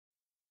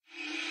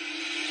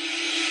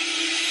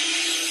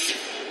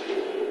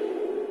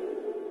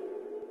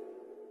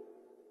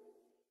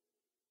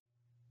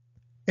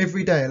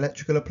Everyday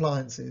electrical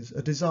appliances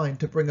are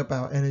designed to bring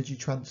about energy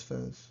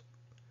transfers.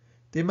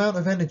 The amount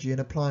of energy an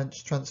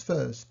appliance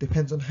transfers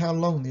depends on how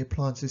long the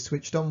appliance is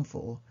switched on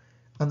for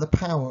and the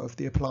power of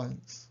the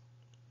appliance.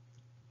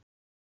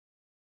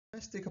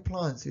 Domestic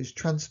appliances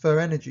transfer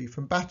energy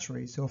from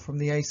batteries or from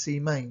the AC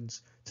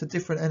mains to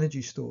different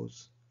energy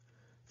stores,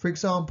 for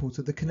example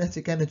to the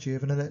kinetic energy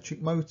of an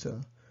electric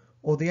motor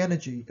or the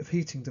energy of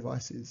heating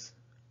devices.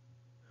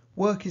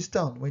 Work is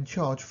done when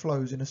charge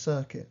flows in a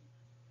circuit.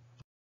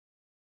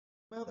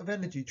 The amount of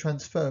energy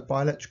transferred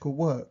by electrical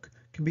work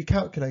can be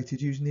calculated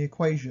using the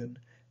equation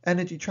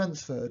energy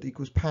transferred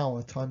equals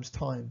power times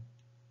time.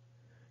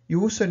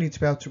 You also need to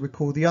be able to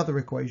recall the other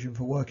equation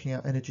for working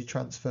out energy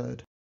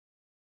transferred.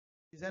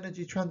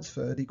 Energy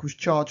transferred equals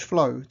charge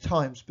flow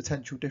times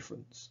potential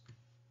difference.